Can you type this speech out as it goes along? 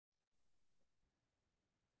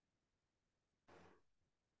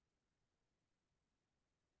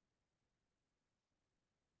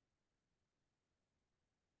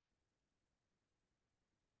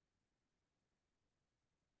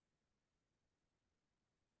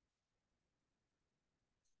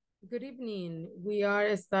Good evening. We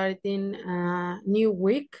are starting a new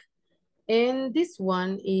week, and this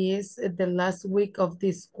one is the last week of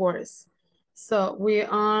this course. So we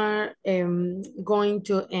are going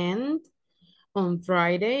to end on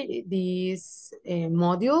Friday this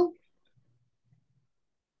module.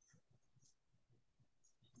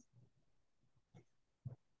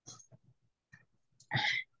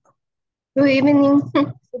 Good evening.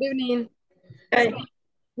 Good evening. So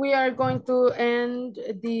we are going to end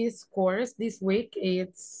this course this week.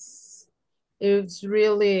 It's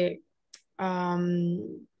really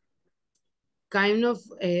kind of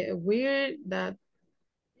weird that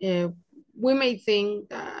we may think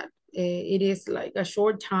that it is like a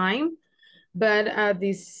short time, but at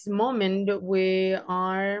this moment we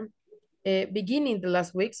are beginning the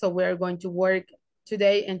last week, so we are going to work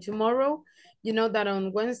today and tomorrow. You know that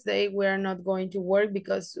on Wednesday we are not going to work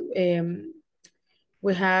because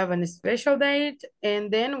we have a special date, and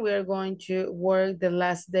then we are going to work the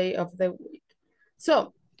last day of the week.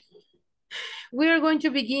 So we are going to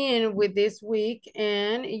begin with this week,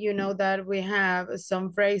 and you know that we have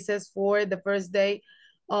some phrases for the first day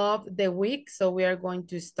of the week. So we are going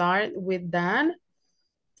to start with that.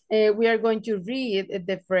 We are going to read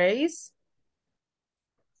the phrase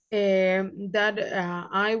that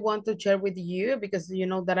I want to share with you, because you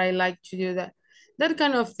know that I like to do that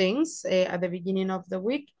kind of things at the beginning of the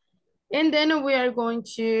week. And then we are going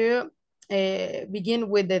to begin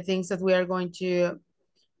with the things that we are going to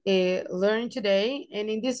learn today. And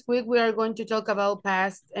in this week, we are going to talk about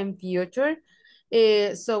past and future.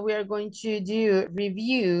 So we are going to do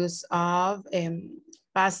reviews of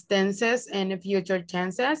past tenses and future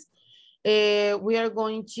tenses. We are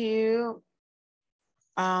going to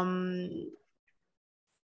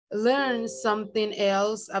learn something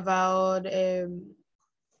else about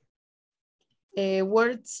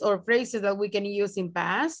words or phrases that we can use in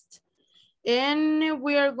past. And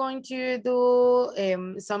we are going to do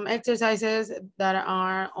some exercises that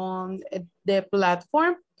are on the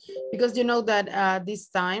platform, because you know that this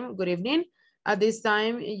time, good evening, at this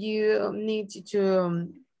time you need to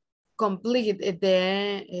complete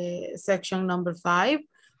the section number 5.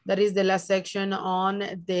 That is the last section on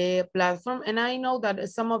the platform. And I know that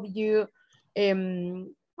some of you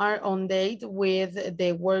are on date with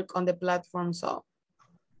the work on the platform. So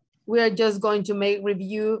we are just going to make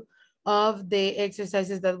review of the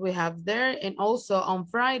exercises that we have there. And also on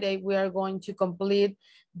Friday, we are going to complete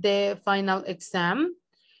the final exam.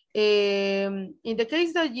 In the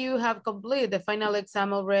case that you have completed the final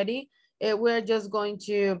exam already, we're just going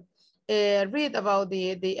to read about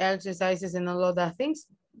the exercises and all of that things,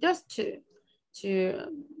 just to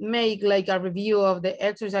make like a review of the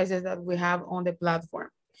exercises that we have on the platform.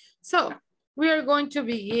 So we are going to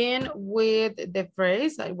begin with the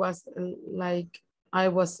phrase I was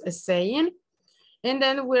saying, and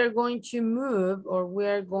then we're going to move, or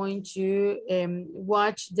we're going to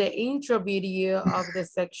watch the intro video of the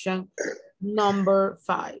section number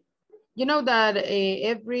 5. You know that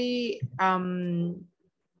every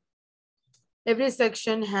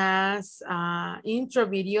section has intro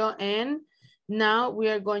video, and now we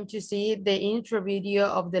are going to see the intro video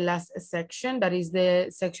of the last section. That is the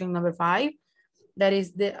section number 5. That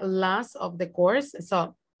is the last of the course.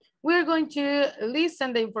 So we're going to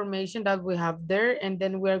listen the information that we have there, and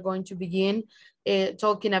then we're going to begin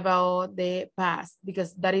talking about the past,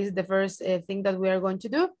 because that is the first thing that we are going to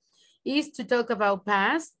do, is to talk about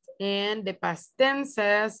past and the past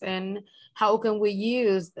tenses and how can we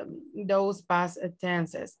use those past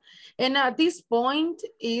tenses. And at this point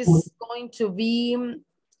is going to be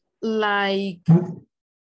like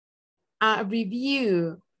a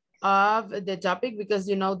review of the topic, because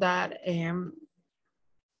you know that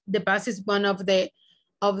the past is one of the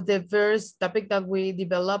first topic that we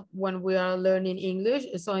develop when we are learning English.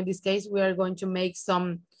 So in this case, we are going to make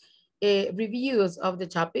some reviews of the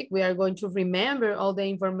topic. We are going to remember all the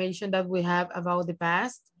information that we have about the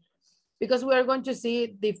past, because we are going to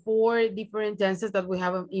see the 4 different tenses that we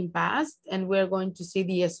have in past, and we're going to see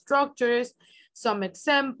the structures, some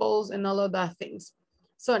examples, and all of that things.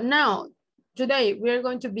 So now, today, we are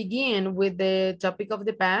going to begin with the topic of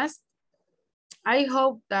the past. I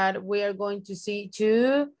hope that we are going to see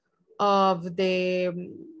 2 of the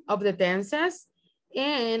tenses,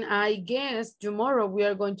 and I guess tomorrow we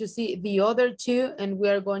are going to see the other 2, and we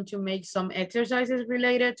are going to make some exercises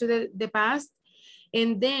related to the past.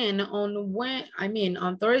 And then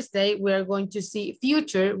on Thursday, we are going to see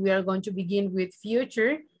future. We are going to begin with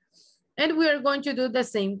future, and we are going to do the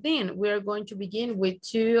same thing. We are going to begin with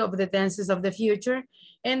 2 of the tenses of the future,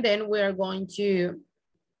 and then we are going to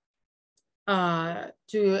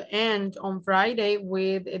to end on Friday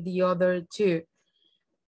with the other two.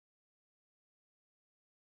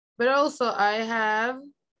 But also I have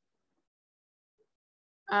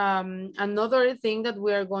another thing that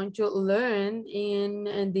we are going to learn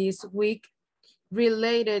in this week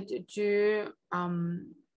related to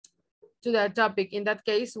that topic. In that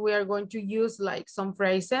case, we are going to use like some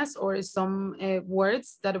phrases or some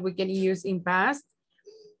words that we can use in past.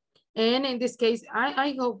 And in this case,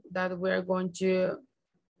 I hope that we're going to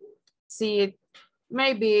see it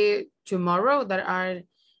maybe tomorrow. There are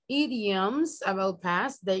idioms about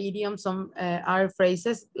past. The idioms are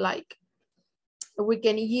phrases like we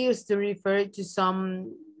can use to refer to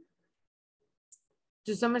some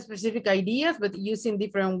specific ideas, but using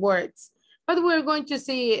different words. But we're going to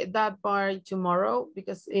see that part tomorrow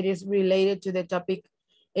because it is related to the topic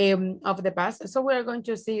of the past. So we're going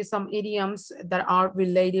to see some idioms that are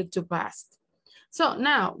related to past. So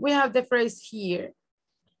now we have the phrase here.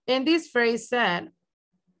 And this phrase said,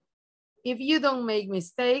 if you don't make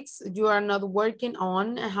mistakes, you are not working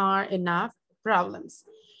on hard enough problems.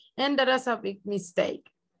 And that is a big mistake.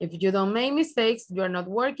 If you don't make mistakes, you are not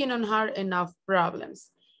working on hard enough problems.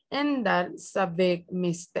 And that's a big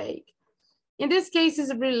mistake. In this case,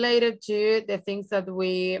 it's related to the things that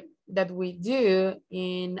we do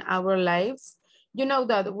in our lives. You know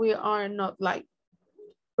that we are not like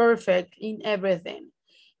perfect in everything.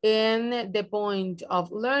 And the point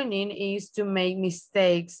of learning is to make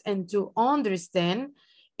mistakes and to understand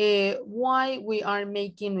why we are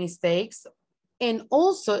making mistakes, and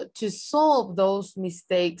also to solve those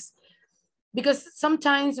mistakes. Because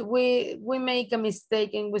sometimes we make a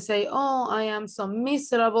mistake and we say, oh, I am so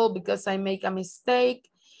miserable because I make a mistake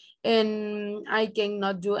and I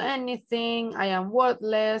cannot do anything. I am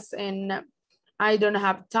worthless and I don't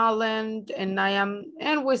have talent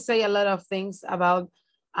and we say a lot of things about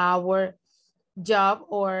our job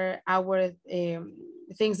or our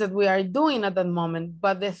things that we are doing at that moment.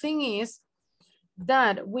 But the thing is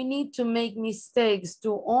that we need to make mistakes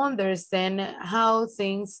to understand how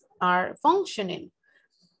things are functioning.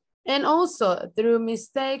 And also through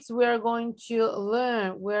mistakes, we are going to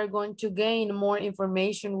learn, we are going to gain more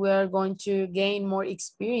information, we are going to gain more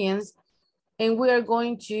experience, and we are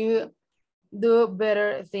going to do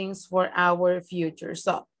better things for our future.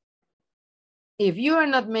 So if you are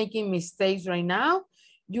not making mistakes right now,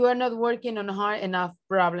 you are not working on hard enough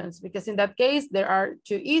problems, because in that case, they are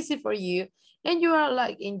too easy for you and you are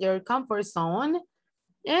like in your comfort zone,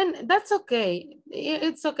 and that's okay.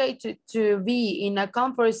 It's okay to be in a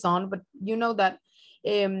comfort zone, but you know that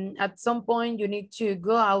at some point you need to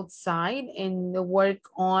go outside and work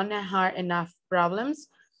on hard enough problems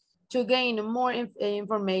to gain more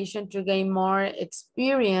information, to gain more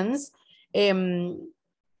experience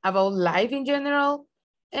about life in general.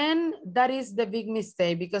 And that is the big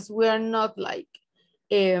mistake, because we are not like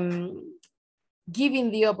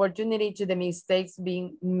giving the opportunity to the mistakes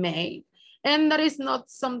being made. And that is not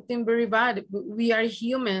something very bad. We are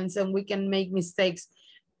humans and we can make mistakes.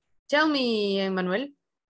 Tell me, Manuel.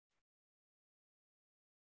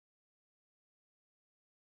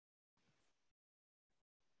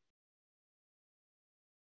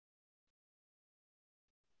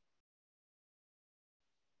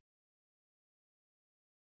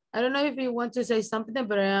 I don't know if you want to say something,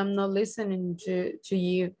 but I am not listening to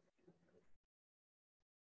you.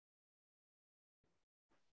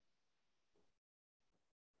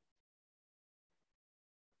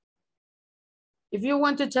 If you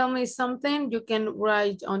want to tell me something, you can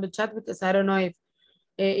write on the chat, because I don't know if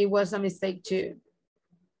it was a mistake to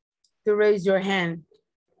raise your hand.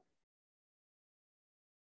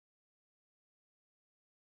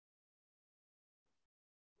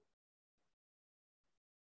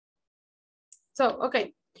 So,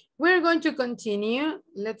 okay, we're going to continue.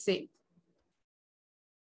 Let's see.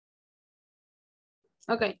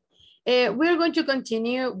 Okay, we're going to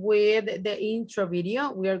continue with the intro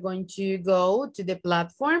video. We are going to go to the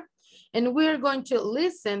platform and we're going to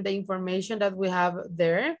listen the information that we have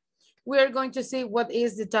there. We are going to see what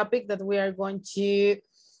is the topic that we are going to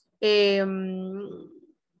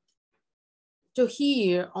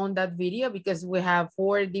hear on that video, because we have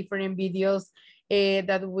 4 different videos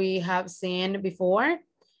that we have seen before.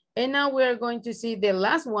 And now we're going to see the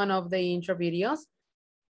last one of the intro videos.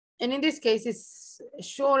 And in this case, it's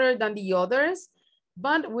shorter than the others,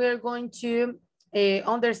 but we're going to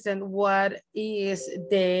understand what is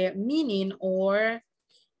the meaning or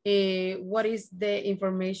what is the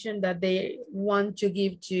information that they want to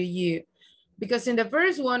give to you. Because in the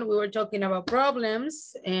first one, we were talking about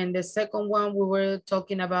problems, and the second one, we were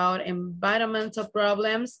talking about environmental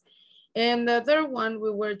problems, And the third one,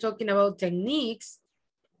 we were talking about techniques.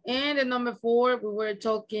 And the number 4, we were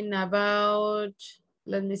talking about,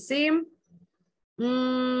 let me see,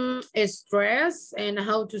 stress and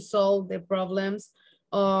how to solve the problems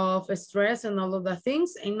of stress and all of the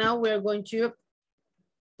things. And now we're going to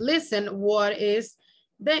listen what is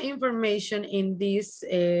the information in this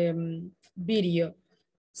video.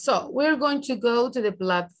 So we're going to go to the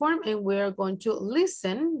platform and we're going to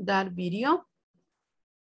listen that video.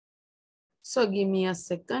 So give me a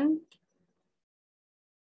second.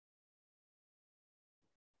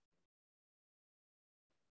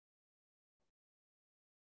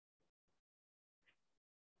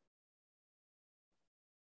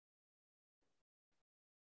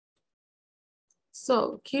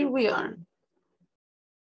 So here we are.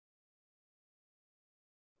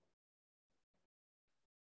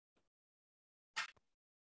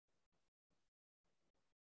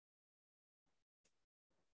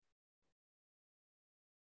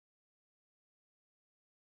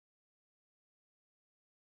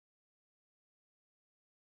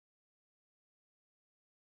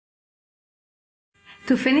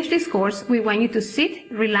 To finish this course, we want you to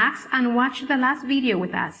sit, relax, and watch the last video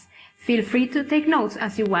with us. Feel free to take notes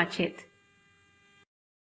as you watch it.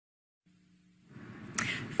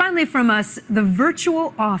 Finally from us, the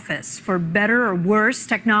virtual office. For better or worse,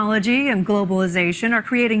 technology and globalization are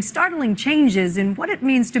creating startling changes in what it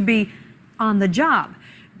means to be on the job.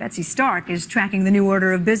 Betsy Stark is tracking the new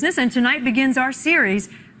order of business, and tonight begins our series,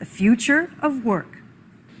 The Future of Work.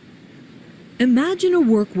 Imagine a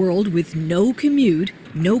work world with no commute,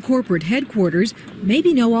 no corporate headquarters,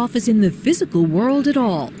 maybe no office in the physical world at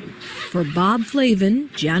all. For Bob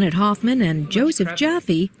Flavin, Janet Hoffman, and Joseph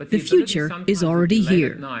Jaffe, the future is already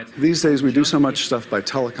here. These days we do so much stuff by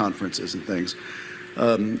teleconferences and things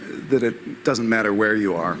that it doesn't matter where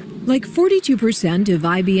you are. Like 42% of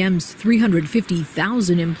IBM's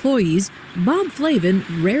 350,000 employees, Bob Flavin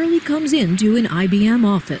rarely comes into an IBM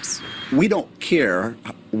office. We don't care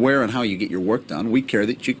where and how you get your work done. We care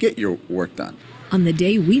that you get your work done. On the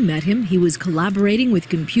day we met him, he was collaborating with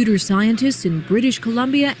computer scientists in British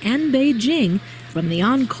Columbia and Beijing from the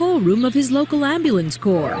on-call room of his local ambulance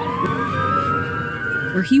corps,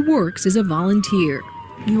 where he works as a volunteer.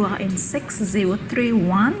 You are in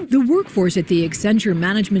 6031. The workforce at the Accenture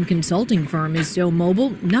management consulting firm is so mobile,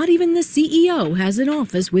 not even the CEO has an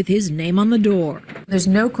office with his name on the door. There's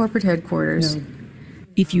no corporate headquarters. No.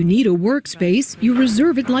 If you need a workspace, you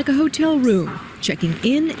reserve it like a hotel room, checking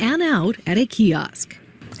in and out at a kiosk.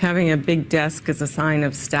 Having a big desk is a sign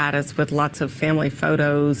of status with lots of family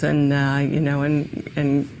photos and,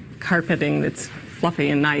 and carpeting that's fluffy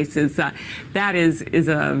and nice. That is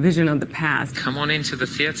a vision of the past. Come on into the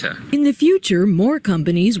theater. In the future, more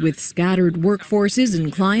companies with scattered workforces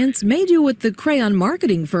and clients may do what the Crayon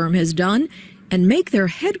marketing firm has done and make their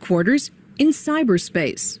headquarters in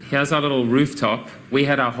cyberspace. Here's our little rooftop. We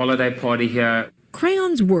had our holiday party here.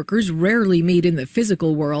 Crayon's workers rarely meet in the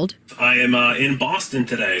physical world. I am in Boston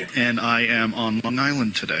today. And I am on Long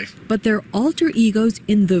Island today. But their alter egos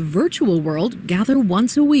in the virtual world gather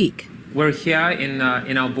once a week. We're here in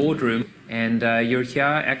our boardroom, and you're here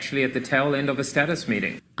actually at the tail end of a status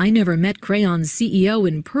meeting. I never met Crayon's CEO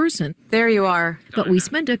in person. There you are. But we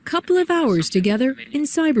spent a couple of hours together in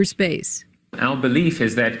cyberspace. Our belief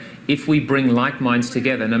is that if we bring like minds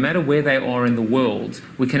together, no matter where they are in the world,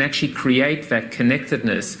 we can actually create that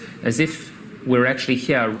connectedness as if we're actually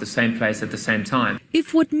here at the same place at the same time.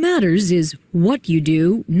 If what matters is what you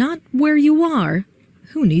do, not where you are,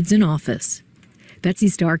 who needs an office? Betsy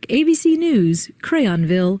Stark, ABC News,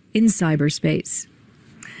 Crayonville in cyberspace.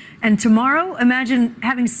 And tomorrow, imagine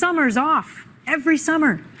having summers off every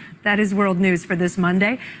summer. That is World News for this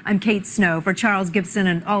Monday. I'm Kate Snow. For Charles Gibson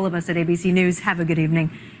and all of us at ABC News, have a good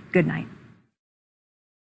evening. Good night.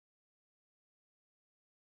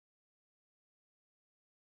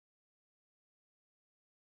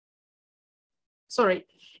 Sorry.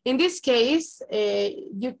 In this case,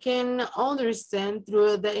 you can understand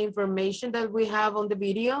through the information that we have on the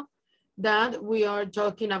video that we are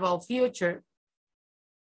talking about future.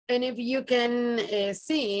 And if you can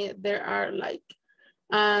see, there are like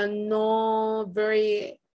no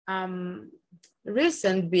very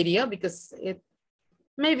recent video because it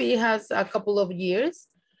maybe has a couple of years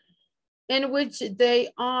in which they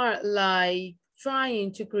are like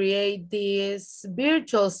trying to create this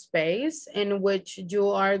virtual space in which you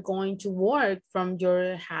are going to work from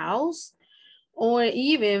your house or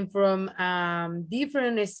even from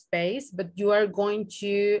different space, but you are going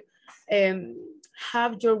to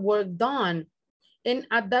have your work done. And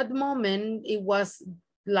at that moment, it was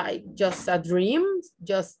like just a dream,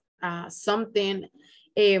 just something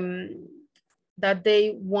that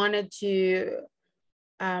they wanted to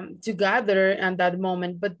gather at that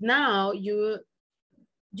moment. But now you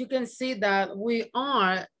can see that we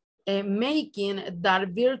are making that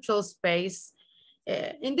virtual space.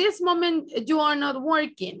 In this moment, you are not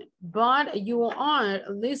working, but you are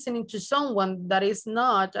listening to someone that is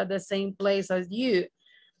not at the same place as you,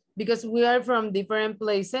 because we are from different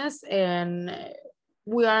places and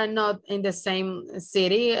we are not in the same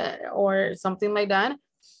city or something like that.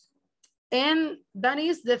 And that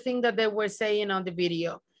is the thing that they were saying on the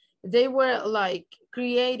video. They were like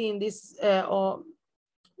creating this,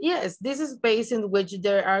 yes, this is space in which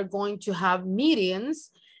they are going to have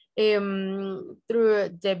meetings through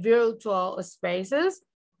the virtual spaces,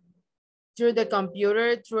 through the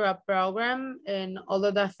computer, through a program and all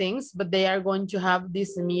of the things, but they are going to have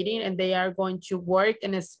this meeting and they are going to work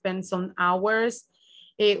and spend some hours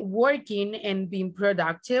working and being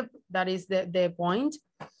productive. That is the point.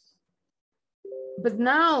 But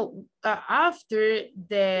now, after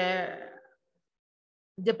the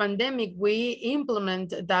pandemic, we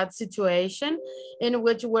implement that situation in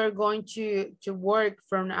which we're going to work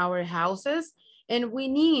from our houses, and we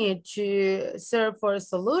need to search for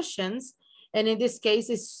solutions. And in this case,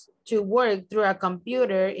 it's to work through a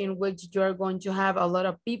computer in which you're going to have a lot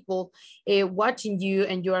of people watching you,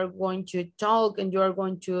 and you are going to talk, and you are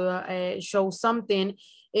going to show something,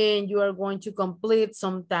 and you are going to complete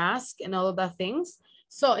some task and all of that things.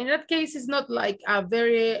 So in that case, it's not like a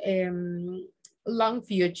very long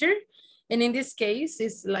future. And in this case,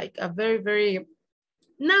 it's like a very, very,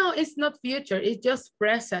 now it's not future, it's just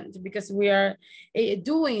present, because we are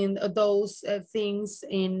doing those things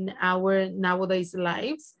in our nowadays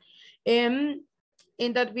lives. In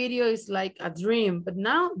that video is like a dream, but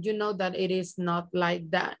now you know that it is not like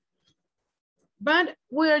that. But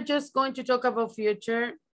we are just going to talk about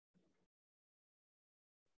future.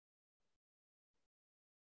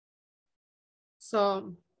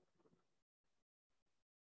 So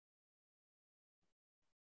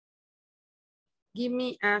give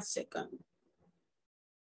me a second.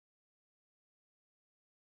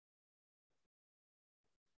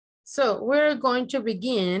 So we're going to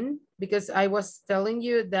begin, because I was telling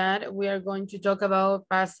you that we are going to talk about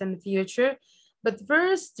past and future. But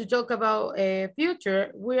first, to talk about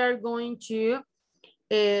future, we are going to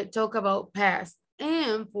talk about past.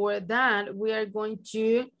 And for that, we are going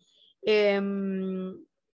to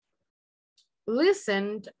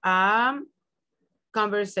listen a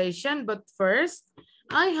conversation. But first,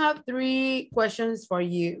 I have 3 questions for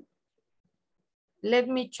you. Let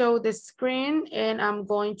me show the screen, and I'm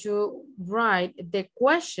going to write the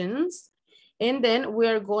questions, and then we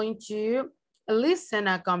are going to listen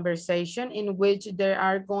a conversation in which they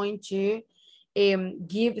are going to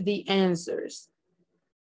give the answers.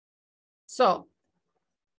 So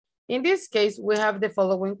in this case, we have the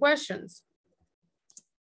following questions.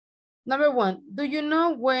 Number 1, do you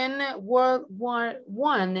know when World War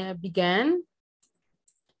I began?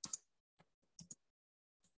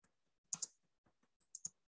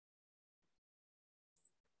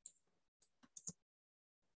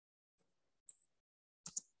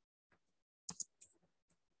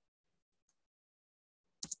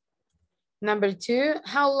 Number 2,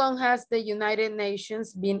 how long has the United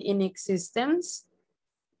Nations been in existence?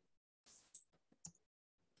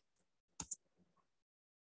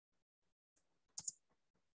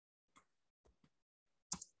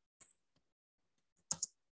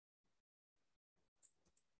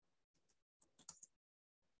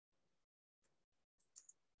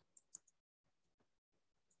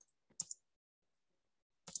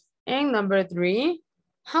 And number 3,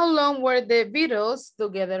 how long were the Beatles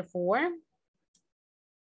together for?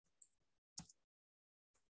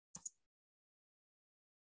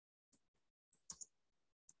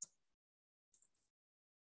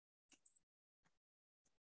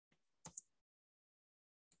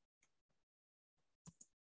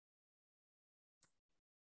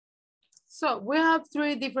 So we have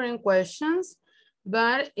 3 different questions,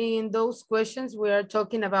 but in those questions, we are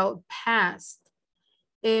talking about past.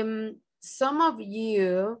 Some of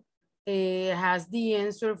you has the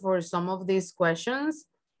answer for some of these questions.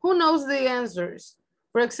 Who knows the answers?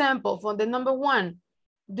 For example, for the number 1,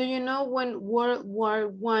 do you know when World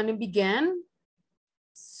War I began?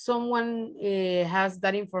 Someone has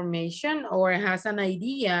that information or has an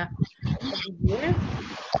idea of the year?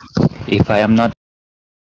 If I am not...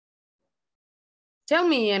 Tell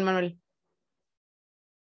me, Emmanuel.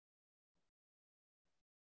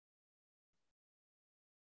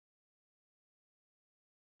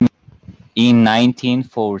 In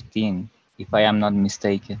 1914, if I am not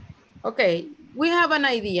mistaken. Okay, we have an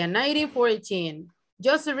idea, 1914.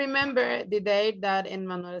 Just remember the date that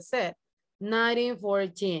Emmanuel said,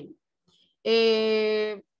 1914.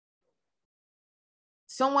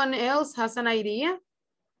 Someone else has an idea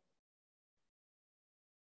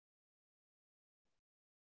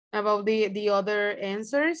about the other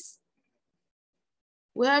answers?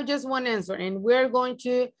 We have just one answer, and we're going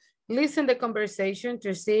to listen the conversation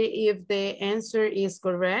to see if the answer is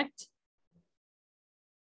correct.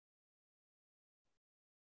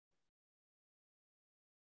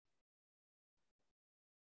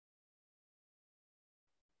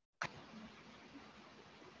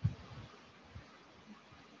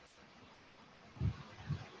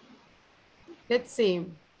 Let's see.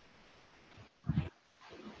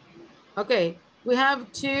 Okay, we have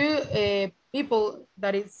two people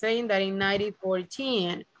that is saying that in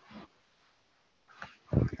 1914.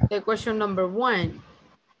 The question number 1.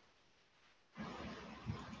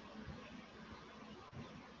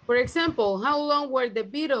 For example, how long were the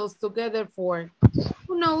Beatles together for?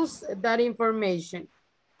 Who knows that information?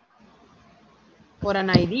 Or an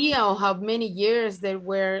idea of how many years they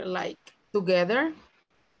were like together?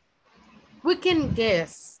 We can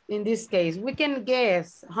guess, in this case, we can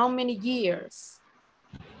guess how many years.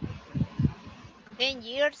 10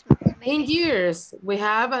 years. Maybe. 10 years. We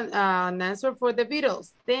have an answer for the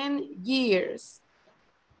Beatles. 10 years.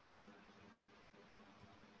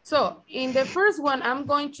 So in the first one, I'm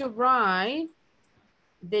going to write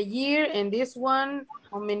the year, and this one,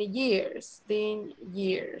 how many years? 10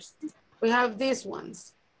 years. We have these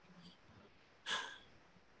ones.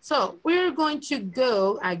 So we're going to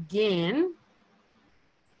go again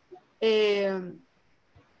to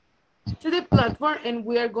the platform, and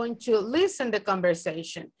we are going to listen the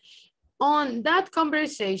conversation. On that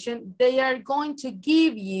conversation, they are going to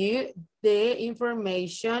give you the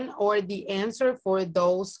information or the answer for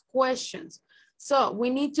those questions. So we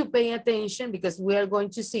need to pay attention because we are going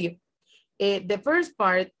to see the first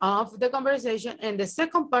part of the conversation, and the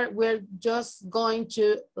second part, we're just going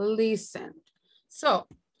to listen. So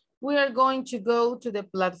we are going to go to the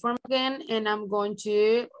platform again, and I'm going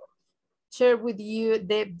to share with you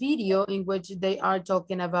the video in which they are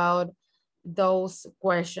talking about those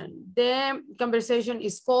questions. The conversation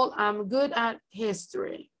is called I'm Good at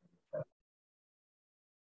History.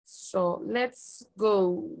 So let's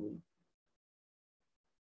go.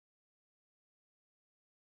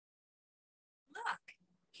 Look,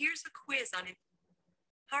 here's a quiz on it.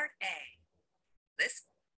 Part A. Listen.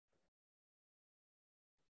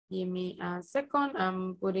 Give me a second.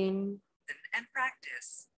 I'm putting. And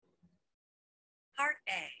practice. Part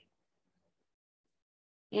A.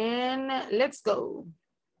 And let's go.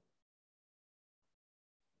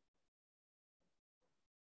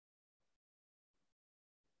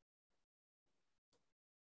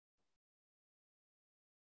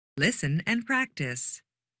 Listen and practice.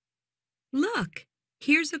 Look,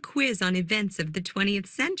 here's a quiz on events of the 20th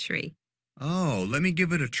century. Oh, let me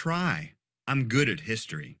give it a try. I'm good at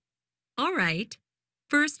history. All right.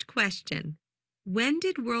 First question. When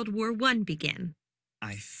did World War I begin?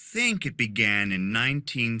 I think it began in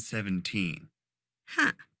 1917.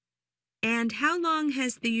 Huh. And how long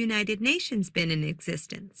has the United Nations been in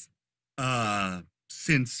existence?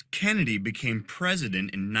 Since Kennedy became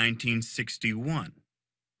president in 1961.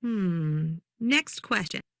 Next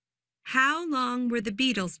question. How long were the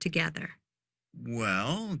Beatles together?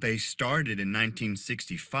 Well, they started in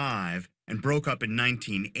 1965 and broke up in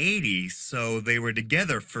 1980, so they were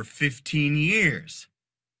together for 15 years.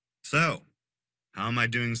 So, how am I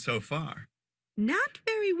doing so far? Not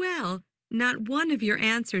very well. Not one of your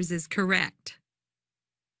answers is correct.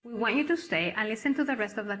 We want you to stay and listen to the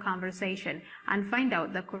rest of the conversation and find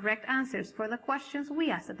out the correct answers for the questions we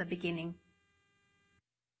asked at the beginning.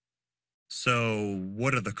 So,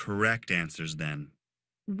 what are the correct answers then?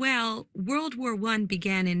 Well, World War I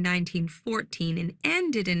began in 1914 and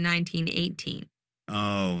ended in 1918.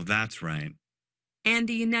 Oh, that's right. And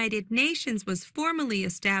the United Nations was formally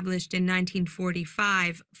established in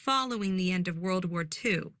 1945 following the end of World War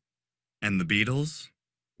II. And the Beatles?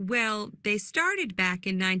 Well, they started back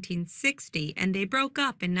in 1960 and they broke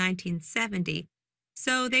up in 1970.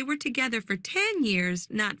 So they were together for 10 years,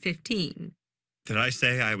 not 15. Did I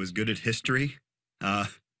say I was good at history? I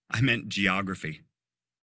meant geography.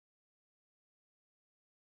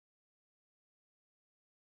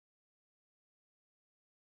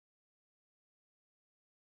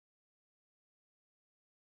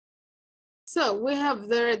 So we have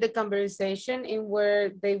there the conversation in where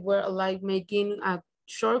they were like making a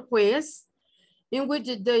short quiz in which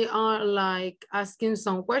they are like asking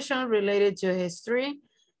some questions related to history.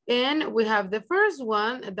 And we have the first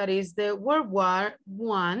one that is the World War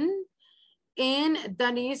I. And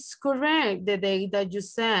that is correct. The date that you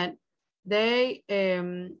said, they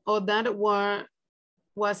or that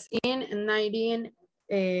was in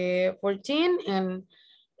 1914 and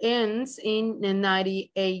ends in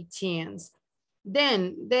 1918.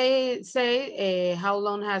 Then they say how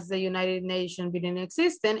long has the United Nations been in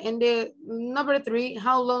existence? And the number 3,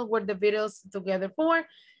 how long were the Beatles together for?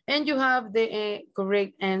 And you have the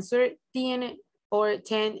correct answer, 10 or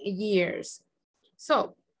 10 years.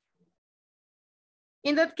 So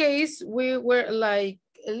in that case, we were like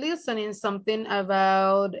listening something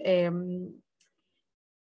about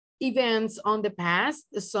events on the past.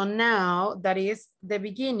 So now that is the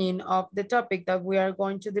beginning of the topic that we are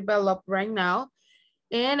going to develop right now.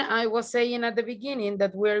 And I was saying at the beginning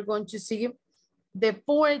that we're going to see the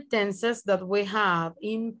 4 tenses that we have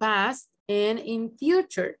in past and in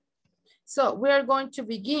future. So we are going to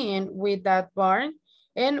begin with that part,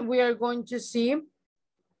 and we are going to see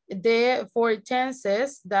the 4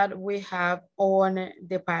 tenses that we have on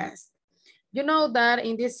the past. You know that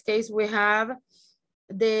in this case, we have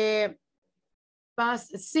the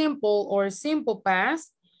past simple or simple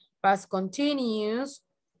past, past continuous,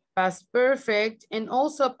 past perfect, and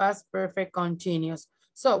also past perfect continuous.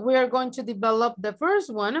 So we are going to develop the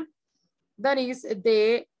first one, that is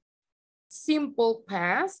the simple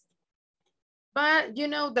past. But you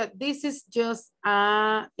know that this is just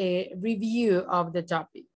a review of the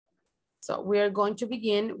topic. So we are going to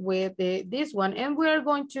begin with this one, and we are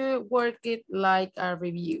going to work it like a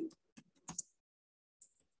review.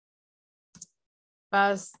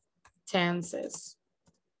 Past tenses.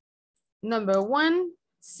 Number 1,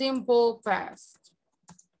 simple past.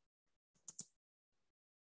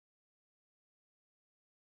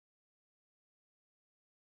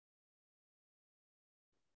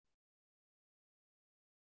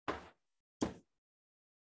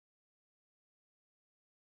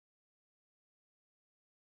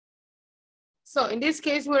 So in this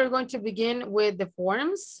case, we're going to begin with the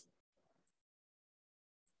forms.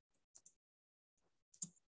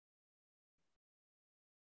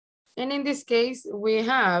 And in this case, we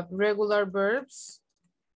have regular verbs.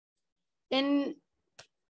 And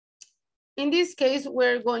in this case,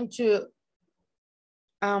 we're going to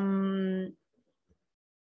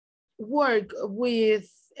work with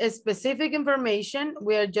a specific information.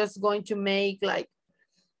 We are just going to make like,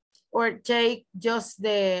 or take just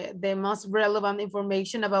the most relevant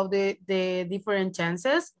information about the different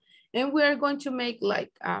tenses. And we are going to make like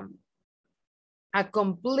a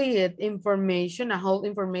complete information, a whole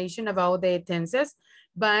information about the tenses,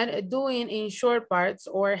 but doing in short parts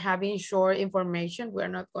or having short information. We're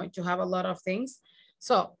not going to have a lot of things.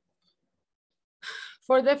 So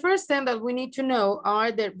for the first thing that we need to know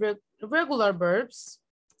are the regular verbs.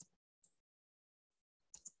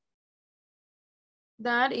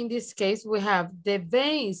 That in this case, we have the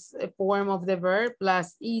base form of the verb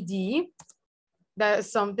plus ed.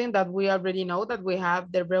 That's something that we already know, that we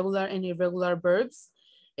have the regular and irregular verbs.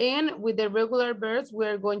 And with the regular verbs,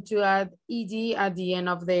 we're going to add ed at the end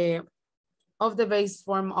of the base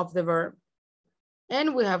form of the verb.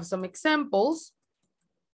 And we have some examples.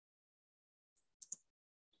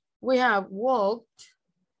 We have walked.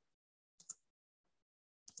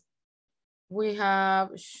 We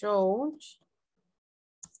have showed.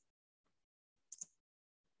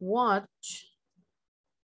 Watch,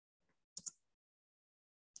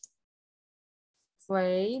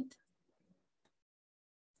 played,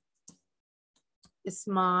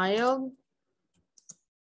 smiled,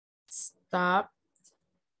 stopped,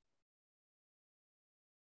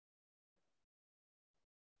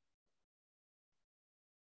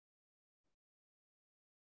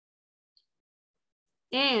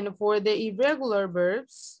 and for the irregular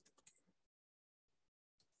verbs,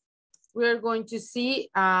 we're going to see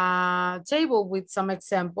a table with some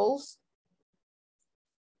examples.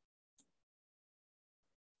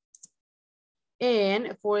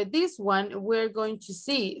 And for this one, we're going to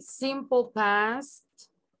see simple past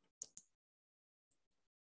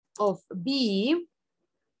of be,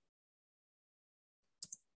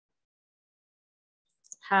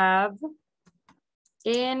 have,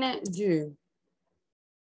 and do.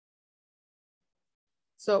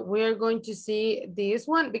 So we're going to see this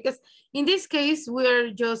one because in this case,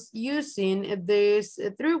 we're just using this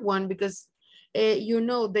through one because you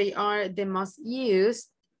know they are the most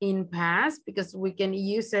used in past because we can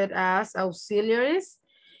use it as auxiliaries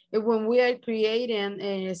when we are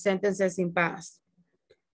creating sentences in past.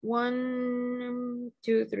 1,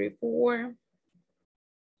 2, 3, 4.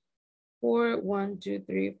 4, 1, 2,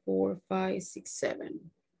 3, 4, 5, 6, 7.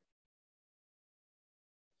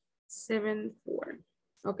 7, 4.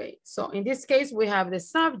 Okay, so in this case, we have the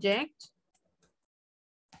subject.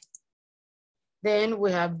 Then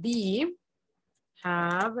we have be,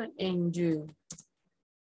 have, and do.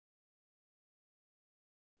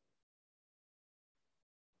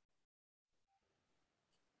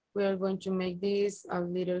 We are going to make this a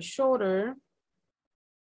little shorter.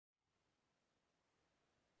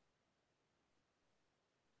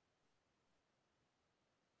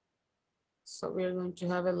 So we're going to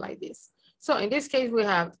have it like this. So in this case, we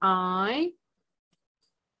have I,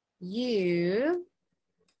 you,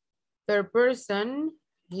 third person,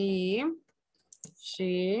 he,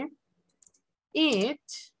 she, it,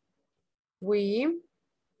 we,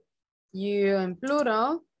 you in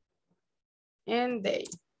plural, and they.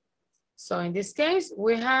 So in this case,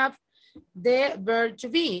 we have the verb to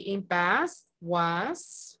be in past,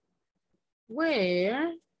 was,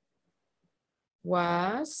 were,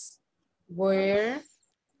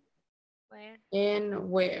 and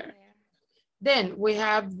where. Then we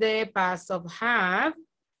have the past of have.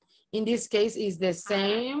 In this case, is the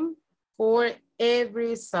same for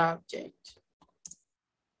every subject.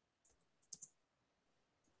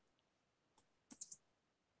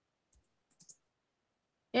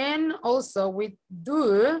 And also we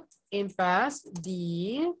do in past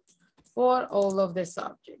the for all of the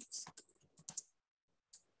subjects.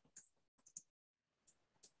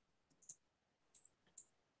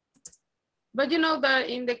 But you know that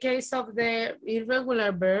in the case of the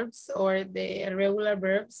irregular verbs or the regular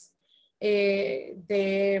verbs,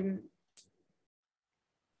 the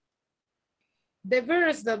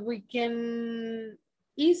verbs that we can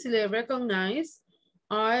easily recognize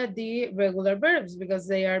are the regular verbs because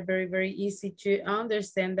they are very, very easy to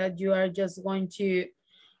understand that you are just going to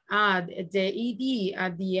add the ed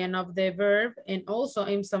at the end of the verb. And also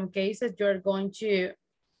in some cases, you're going to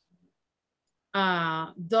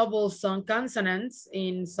double some consonants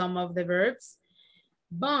in some of the verbs.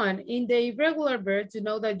 But in the irregular verbs, you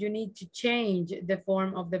know that you need to change the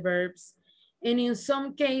form of the verbs. And in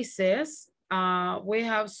some cases, we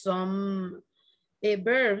have some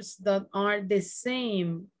verbs that are the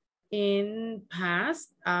same in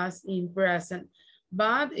past as in present.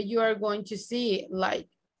 But you are going to see like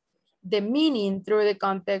the meaning through the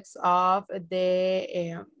context of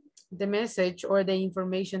the message or the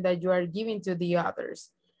information that you are giving to the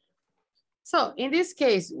others. So in this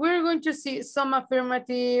case, we're going to see some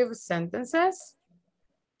affirmative sentences.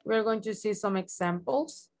 We're going to see some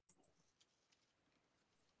examples.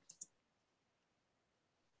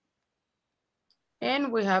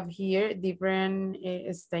 And we have here different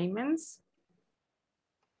statements.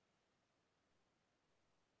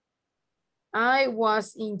 I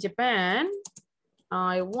was in Japan.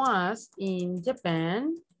 I was in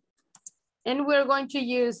Japan. And we're going to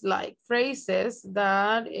use like phrases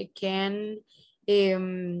that can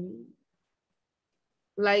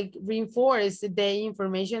like reinforce the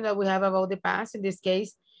information that we have about the past. In this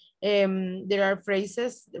case, there are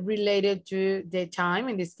phrases related to the time,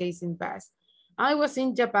 in this case in past. I was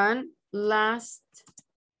in Japan last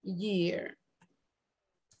year.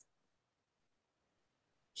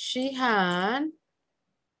 She had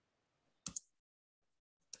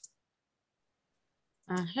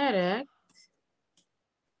a headache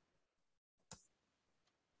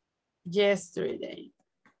yesterday.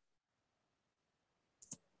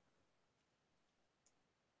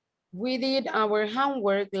 We did our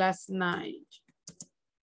homework last night.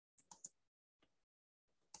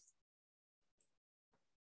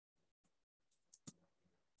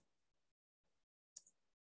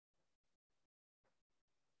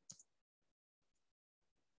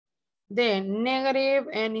 Then negative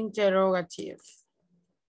and interrogative.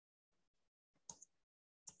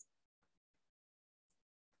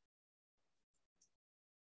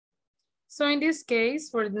 So in this case,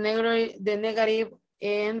 for the negative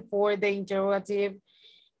and for the interrogative,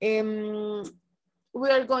 we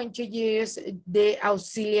are going to use the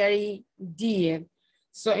auxiliary did.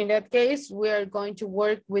 So in that case, we are going to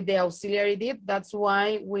work with the auxiliary did. That's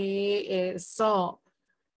why we saw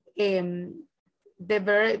the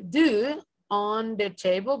verb do on the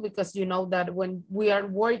table, because you know that when we are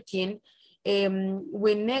working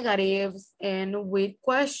with negatives and with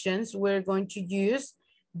questions, we're going to use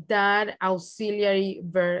that auxiliary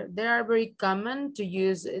verb. They are very common to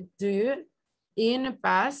use do in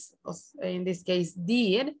past, in this case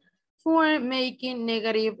did, for making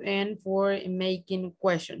negative and for making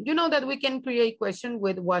question. You know that we can create question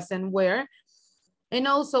with was and where, and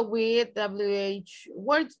also with WH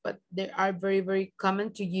words, but they are very, very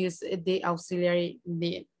common to use the auxiliary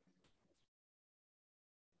did.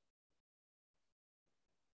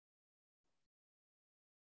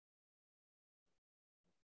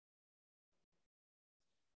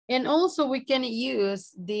 And also we can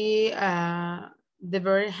use the the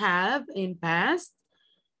verb have in past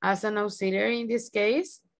as an auxiliary in this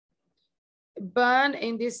case. But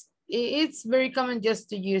in this, it's very common just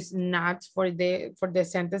to use not for the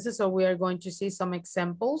sentences. So we are going to see some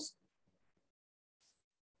examples.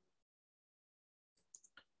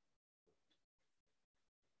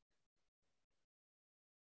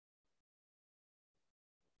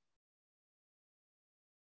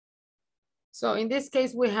 So in this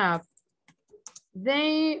case, we have,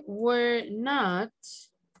 they were not,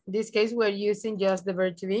 in this case, we're using just the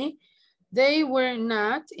verb to be. They were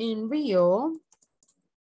not in Rio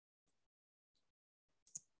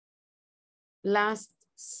last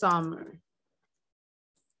summer.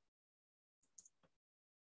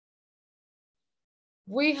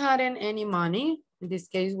 We hadn't any money. In this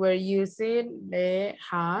case, we're using they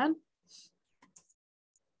had.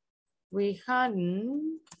 We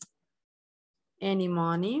hadn't any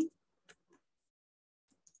money.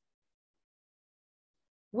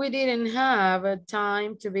 We didn't have a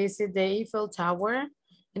time to visit the Eiffel Tower.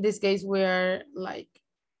 In this case, we're like,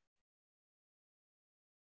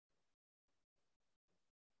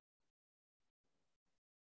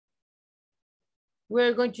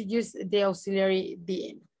 we're going to use the auxiliary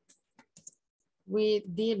didn't. We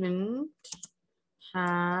didn't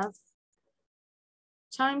have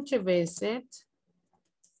time to visit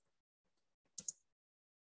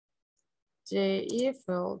the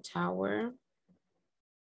Eiffel Tower.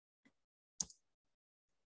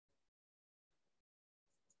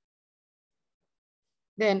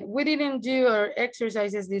 Then we didn't do our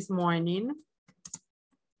exercises this morning.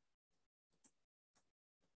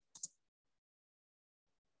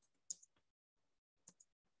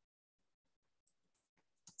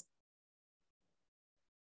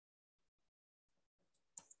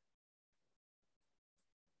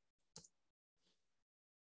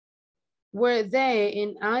 Were they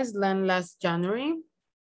in Iceland last January?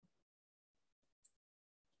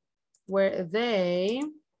 Were they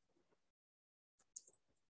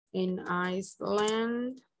in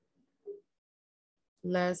Iceland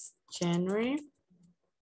last January?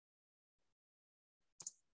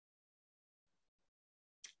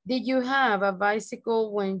 Did you have a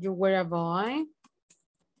bicycle when you were a boy?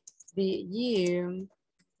 Did you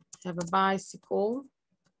have a bicycle?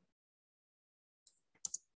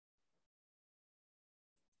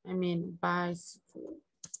 I mean, bicycle.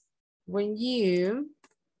 When you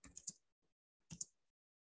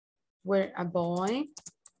were a boy?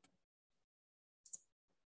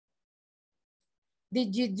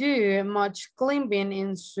 Did you do much climbing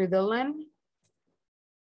in Switzerland?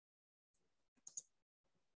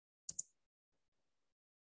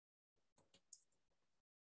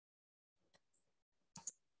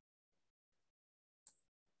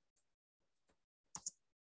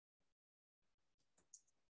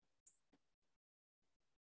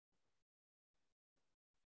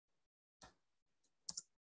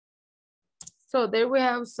 So there we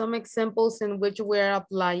have some examples in which we're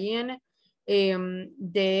applying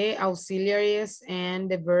the auxiliaries and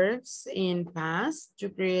the verbs in past to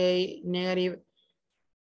create negative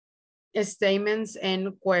statements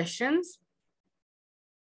and questions.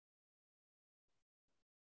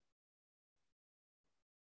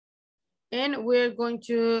 And we're going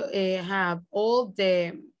to have all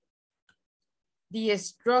the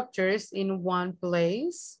structures in one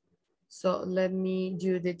place. So let me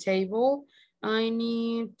do the table. I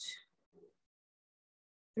need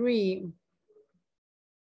 3.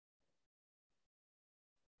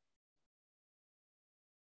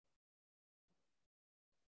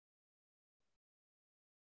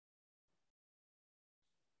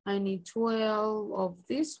 I need 12 of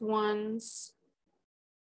these ones.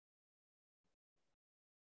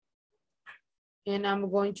 And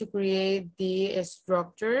I'm going to create the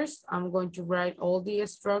structures. I'm going to write all the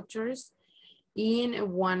structures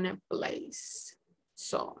in one place.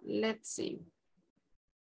 So let's see.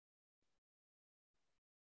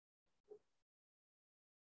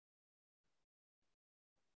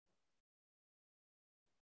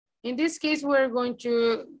 In this case, we're going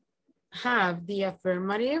to have the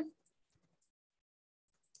affirmative.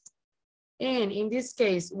 And in this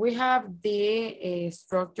case, we have the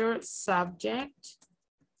structure subject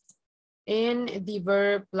and the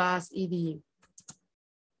verb plus ed.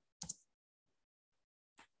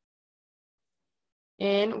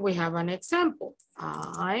 And we have an example.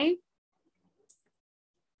 I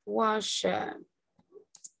wash.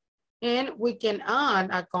 And we can add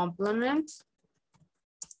a complement.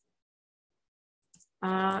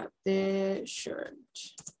 The shirt.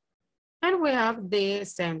 And we have the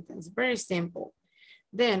sentence, very simple.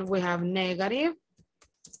 Then we have negative.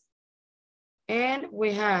 And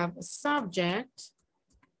we have subject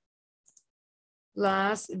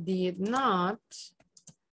plus did not.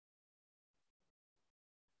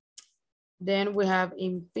 Then we have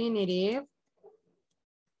infinitive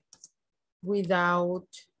without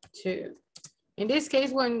to. In this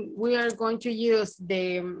case, when we are going to use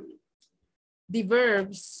the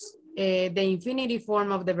verbs, the infinitive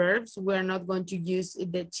form of the verbs, we're not going to use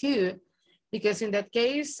the to, because in that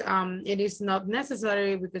case, it is not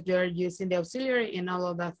necessary because you are using the auxiliary and all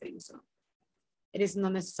of that things. So it is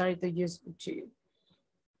not necessary to use to.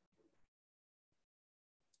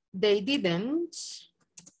 They didn't.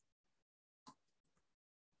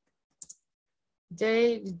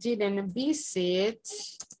 They didn't visit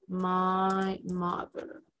my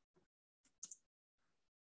mother.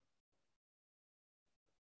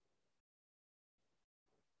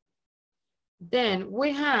 Then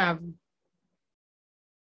we have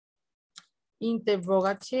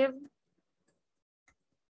interrogative.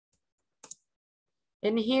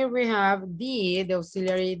 And here we have did, the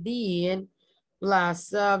auxiliary did, plus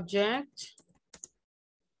subject,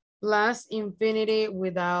 plus infinity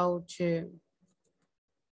without to.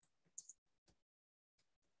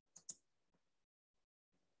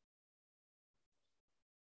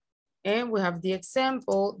 And we have the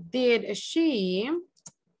example, did she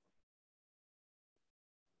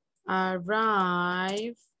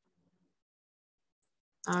arrive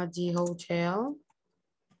at the hotel?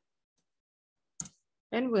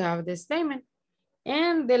 And we have the statement.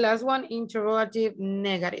 And the last one, interrogative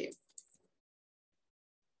negative.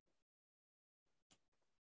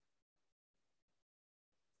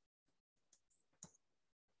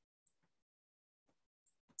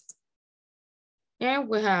 And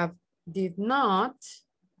we have did not,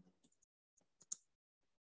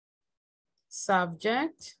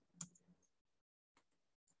 subject,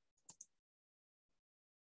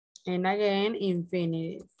 and again,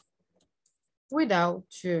 infinitive, without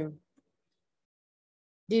to.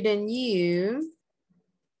 Didn't you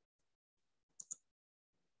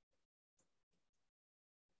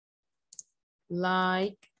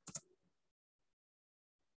like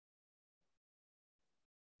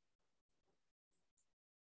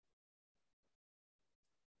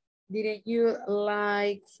didn't you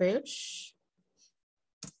like fish?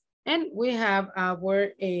 And we have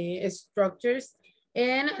our structures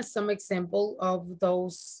and some example of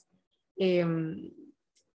those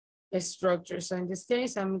structures. So in this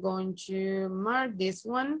case, I'm going to mark this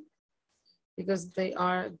one because they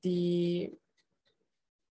are the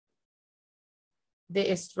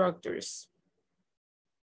structures.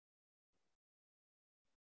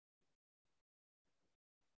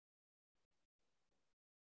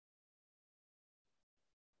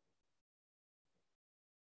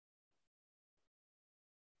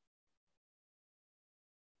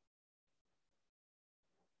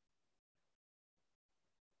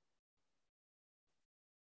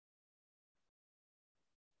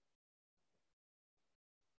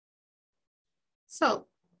 So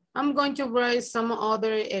I'm going to write some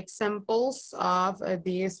other examples of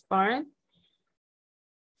this part.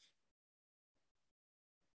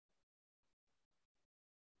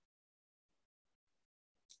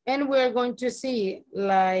 And we're going to see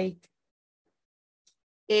like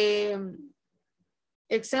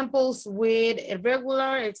examples with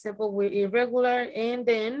irregular, example with irregular, and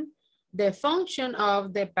then the function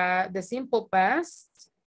of the simple past.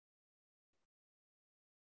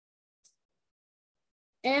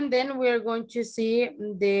 And then we're going to see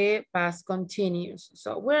the past continuous.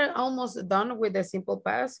 So we're almost done with the simple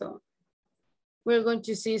past. So we're going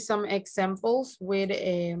to see some examples with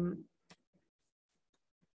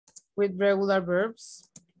regular verbs.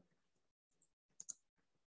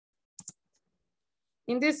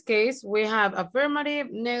 In this case, we have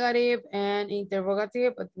affirmative, negative, and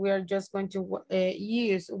interrogative, but we are just going to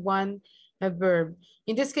use one verb.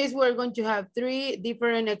 In this case, we're going to have 3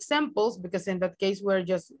 different examples because in that case, we're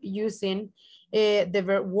just using the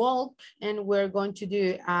verb walk, and we're going to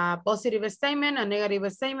do a positive statement, a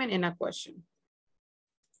negative statement, and a question.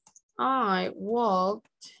 I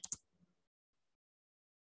walked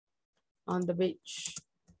on the beach.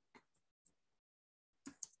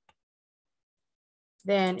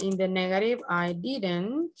 Then in the negative, I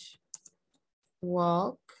didn't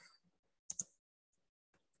walk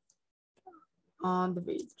on the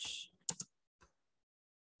beach.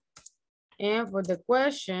 And for the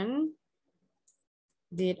question,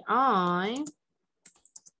 did I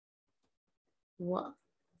walk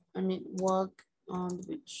on the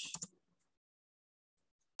beach?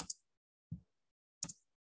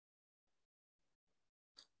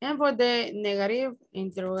 And for the negative,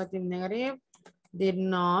 interrogative negative, did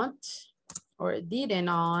not or didn't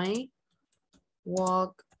I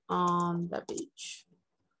walk on the beach?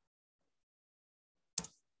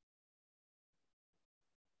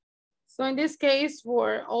 So in this case,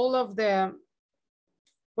 for all of the,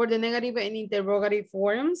 for the negative and interrogative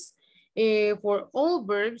forms, for all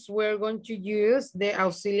verbs, we're going to use the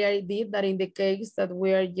auxiliary did, that indicates that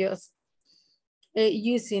we are just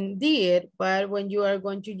using did, but when you are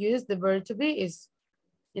going to use the verb to be is,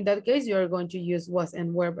 in that case, you are going to use was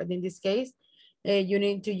and were, but in this case, you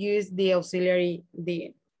need to use the auxiliary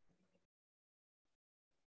did.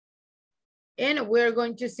 And we're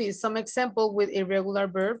going to see some example with irregular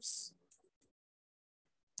verbs.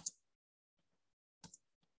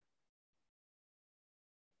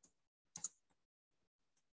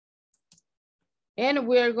 And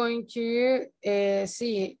we're going to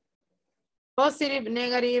see positive,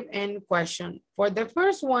 negative, and question. For the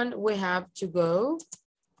first one, we have to go.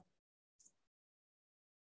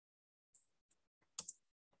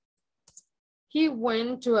 He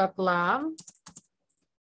went to a club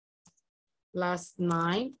last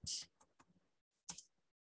night.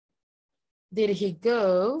 Did he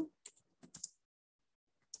go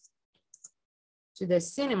to the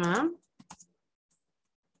cinema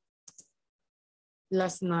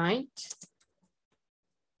last night?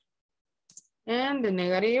 And the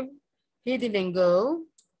negative, he didn't go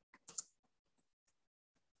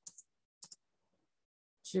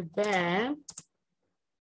to bed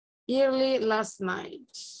early last night.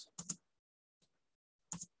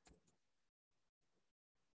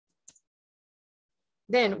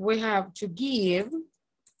 Then we have to give,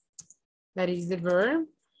 that is the verb,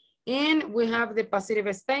 and we have the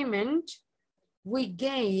positive statement. We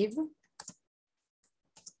gave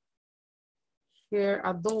her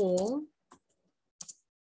a doll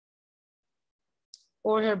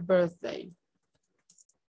for her birthday.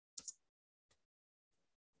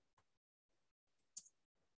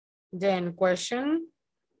 Then question.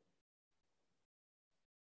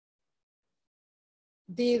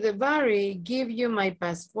 Did Barry give you my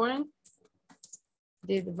passport?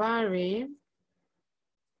 Did Barry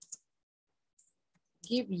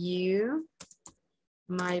give you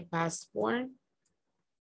my passport?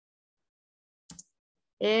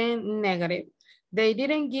 And negative. They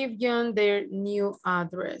didn't give John their new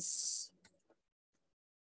address.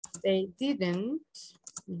 They didn't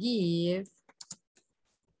give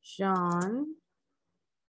John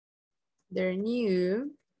their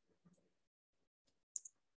new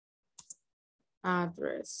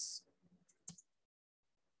address.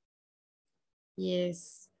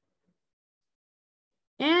 Yes.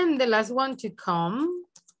 And the last one to come.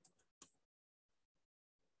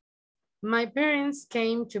 My parents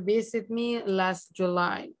came to visit me last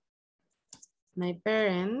July. My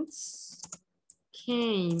parents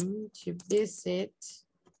came to visit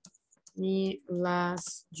me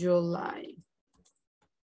last July.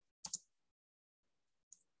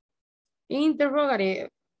 Interrogative.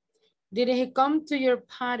 Did he come to your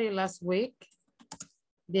party last week?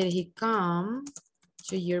 Did he come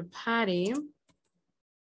to your party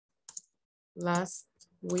last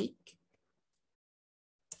week?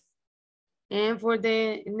 And for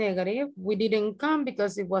the negative, we didn't come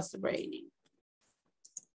because it was raining.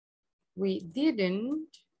 We didn't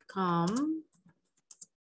come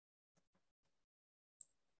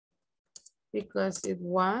because it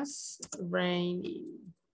was raining.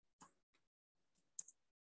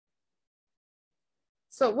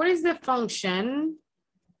 So what is the function?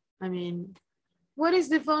 What is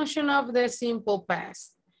the function of the simple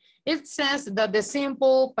past? It says that the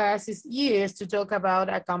simple past is used to talk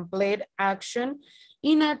about a complete action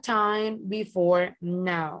in a time before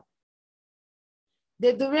now.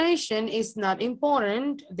 The duration is not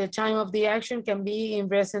important. The time of the action can be in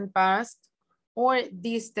present past or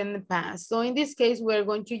distant past. So in this case, we're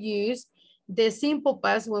going to use the simple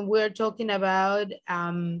past when we're talking about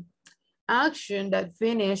action that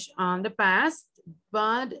finished on the past,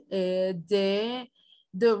 but the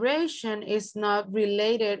duration is not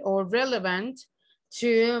related or relevant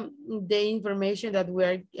to the information that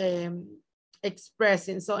we're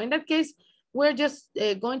expressing. So in that case, we're just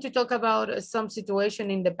going to talk about some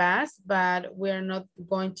situation in the past, but we're not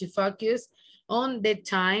going to focus on the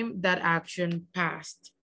time that action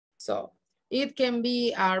passed. So it can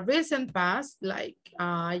be a recent past, like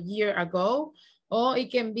a year ago, or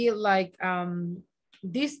it can be like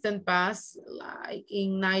distant past, like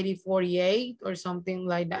in 1948 or something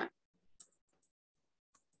like that.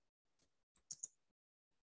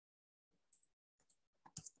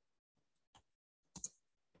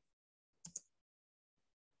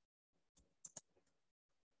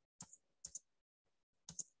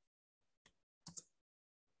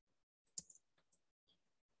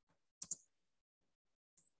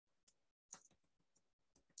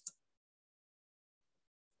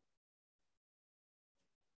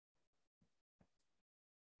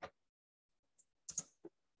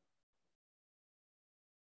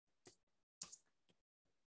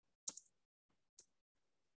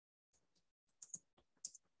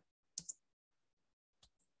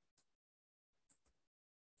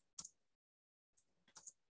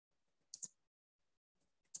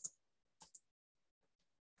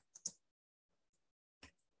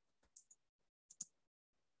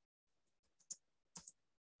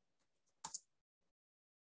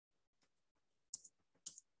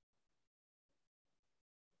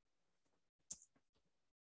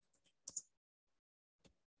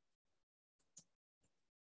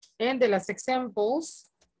 And the last examples.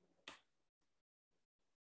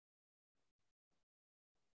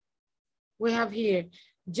 We have here,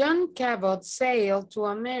 John Cabot sailed to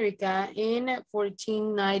America in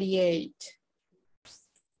 1498.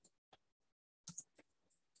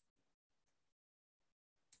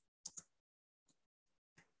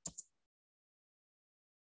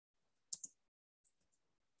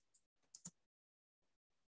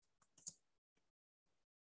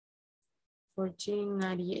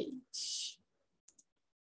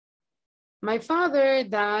 My father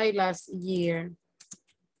died last year.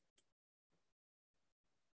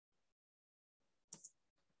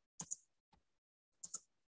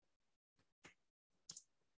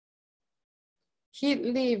 He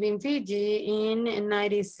lived in Fiji in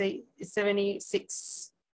 1976.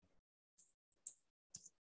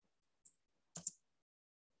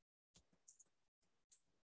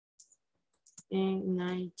 In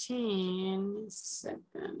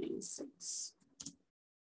 1976.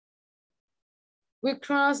 We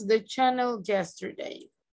crossed the channel yesterday.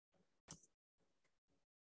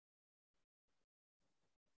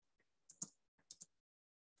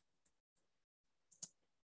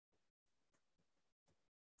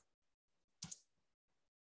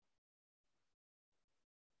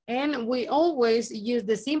 And we always use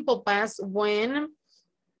the simple past when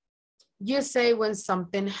you say when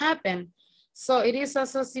something happened. So it is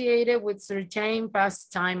associated with certain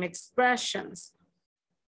past time expressions.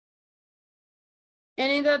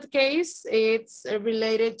 And in that case, it's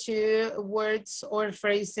related to words or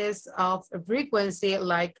phrases of frequency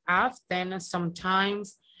like often,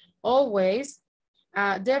 sometimes, always,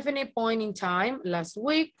 definite point in time, last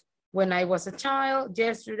week, when I was a child,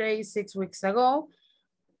 yesterday, 6 weeks ago,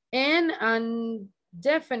 and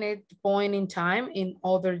indefinite point in time in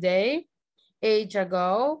other day, age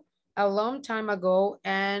ago, a long time ago,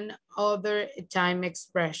 and other time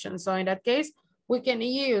expressions. So in that case, we can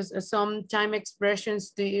use some time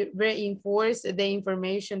expressions to reinforce the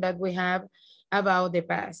information that we have about the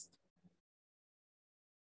past.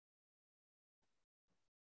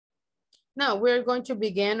 Now we're going to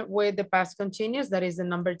begin with the past continuous, that is the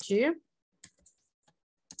number 2.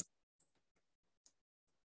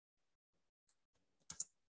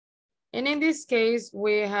 And in this case,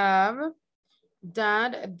 we have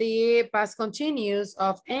that the past continuous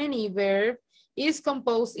of any verb is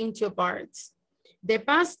composed in 2 parts. The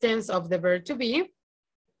past tense of the verb to be,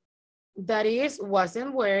 that is was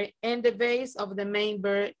and were, and the base of the main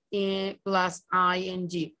verb plus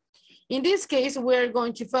ing. In this case, we're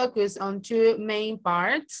going to focus on 2 main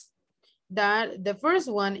parts. That the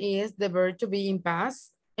first one is the verb to be in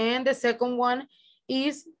past, and the second one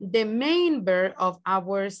is the main verb of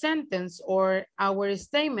our sentence or our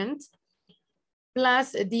statement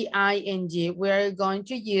plus the ing. We're going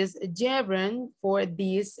to use gerund for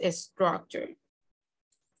this structure.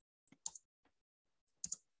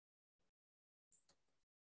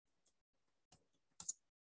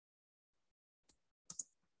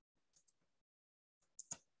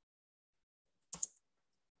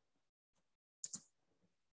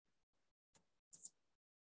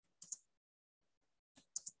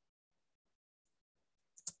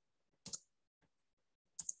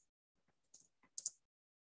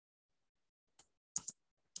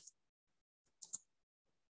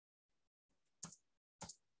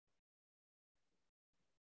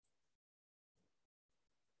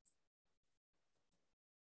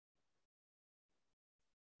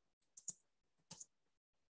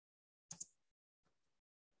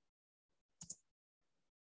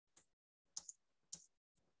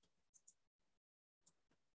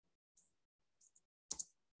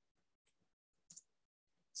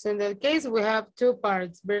 So in that case, we have 2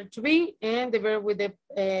 parts, verb to be and the verb with the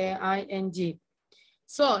ing.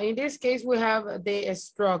 So in this case, we have the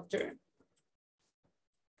structure.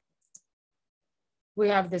 We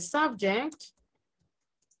have the subject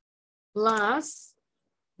plus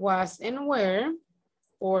was and were,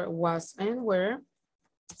 or was and were,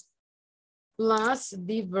 plus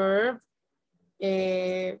the verb,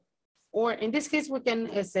 or in this case, we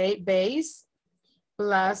can say base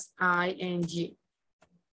plus ing.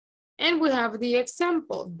 And we have the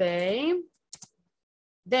example, they.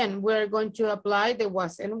 Then we're going to apply the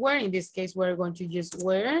was and were. In this case, we're going to use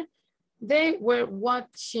were. They were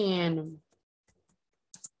watching.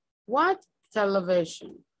 What?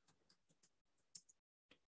 Television.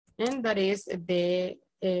 And that is the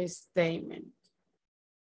statement.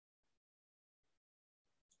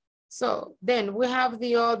 So then we have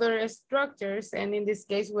the other structures. And in this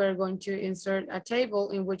case, we're going to insert a table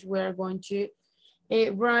in which we're going to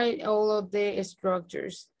write all of the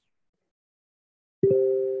structures.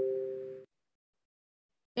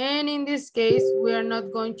 And in this case, we are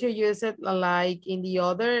not going to use it like in the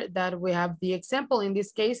other that we have the example. In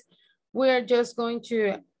this case, we are just going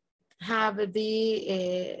to have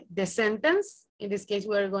the sentence. In this case,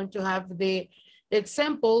 we are going to have the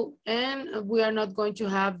example and we are not going to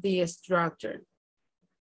have the structure.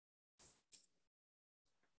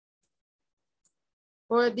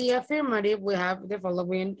 For the affirmative, we have the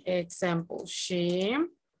following example. She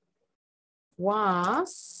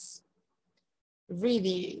was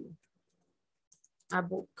reading a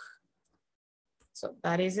book. So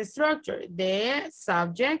that is the structure. The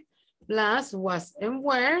subject plus was and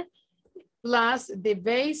were plus the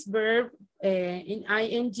base verb in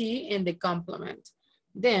ing and the complement.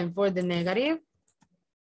 Then for the negative,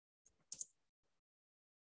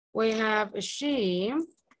 we have she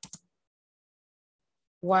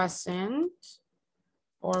wasn't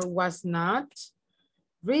or was not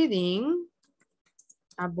reading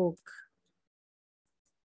a book.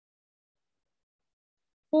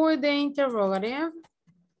 For the interrogative,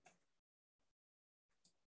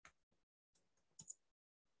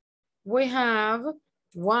 we have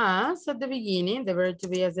was at the beginning, the verb to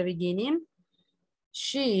be at the beginning.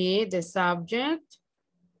 She, the subject,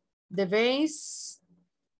 the base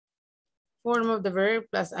form of the verb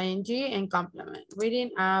plus ing and complement.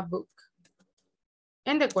 Reading a book.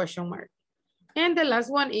 And the question mark. And the last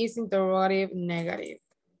one is interrogative negative.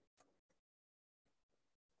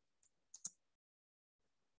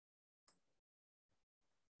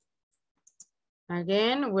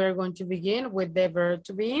 Again, we're going to begin with the verb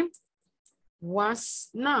to be. Was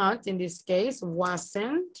not, in this case,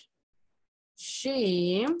 wasn't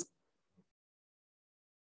she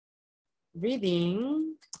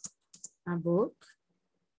reading a book?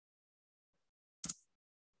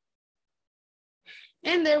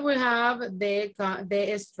 And then we have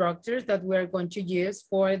the structures that we're going to use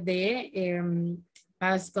for the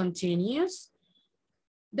past continuous.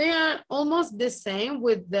 They are almost the same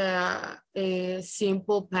with the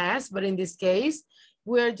simple past, but in this case,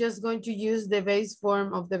 we're just going to use the base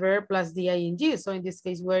form of the verb plus the ing. So in this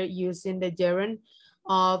case, we're using the gerund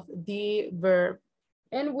of the verb.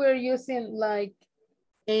 And we're using like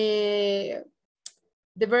the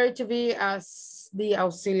verb to be as the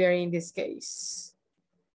auxiliary in this case.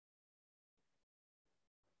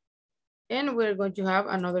 And we're going to have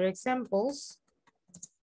another examples.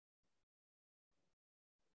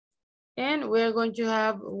 And we're going to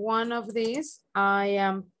have one of these.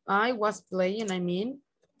 I was playing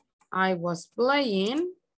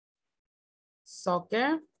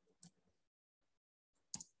soccer.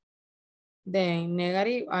 Then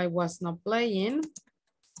negative, I was not playing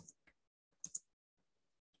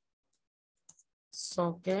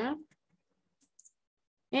soccer.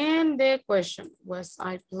 And the question, was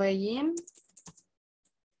I playing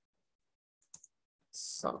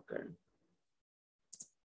soccer?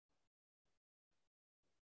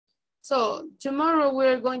 So tomorrow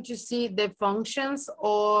we're going to see the functions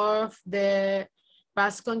of the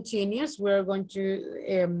past continuous. We're going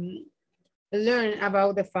to learn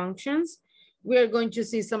about the functions. We're going to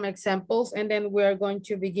see some examples and then we're going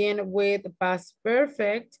to begin with past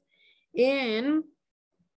perfect. And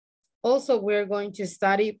also we're going to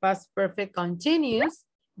study past perfect continuous,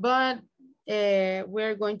 but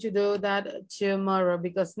we're going to do that tomorrow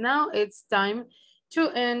because now it's time to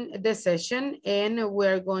end the session and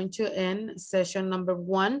we're going to end session number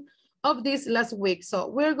 1 of this last week. So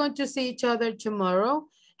we're going to see each other tomorrow.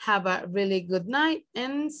 Have a really good night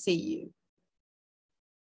and see you.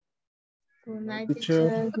 Good night,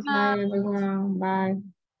 teacher. Good night, everyone. Bye.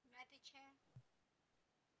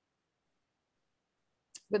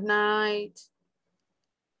 Good night.